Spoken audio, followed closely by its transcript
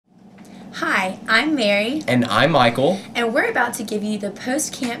Hi, I'm Mary, And I'm Michael. and we're about to give you the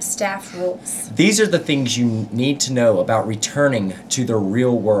post-camp staff rules. These are the things you need to know about returning to the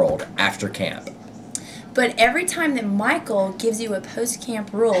real world after camp. But every time that Michael gives you a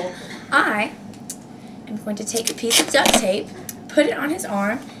post-camp rule, I am going to take a piece of duct tape, put it on his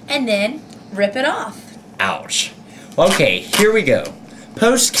arm, and then rip it off. Ouch. Okay, here we go.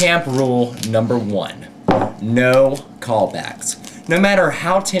 Post-camp rule number 1. No callbacks. No matter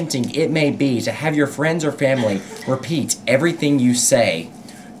how tempting it may be to have your friends or family repeat everything you say,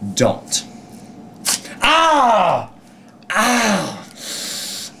 don't. Ah! Ah!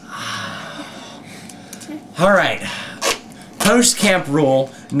 Alright. Post-camp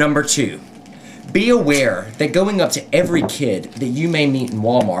rule number 2. Be aware that going up to every kid that you may meet in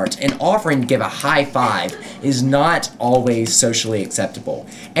Walmart and offering to give a high five is not always socially acceptable,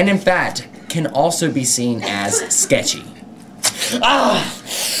 and in fact can also be seen as sketchy.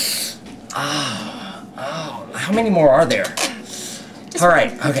 How many more are there?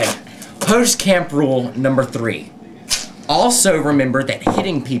 Alright, okay. Post-camp rule number 3. Also remember that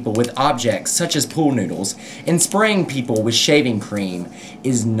hitting people with objects such as pool noodles and spraying people with shaving cream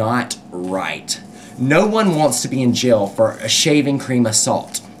is not right. No one wants to be in jail for a shaving cream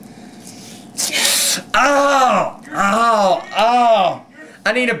assault. Oh!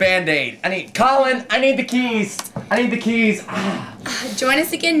 I need a Band-Aid. Colin, I need the keys. Join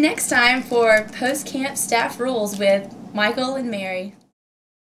us again next time for post-camp staff rules with Michael and Mary.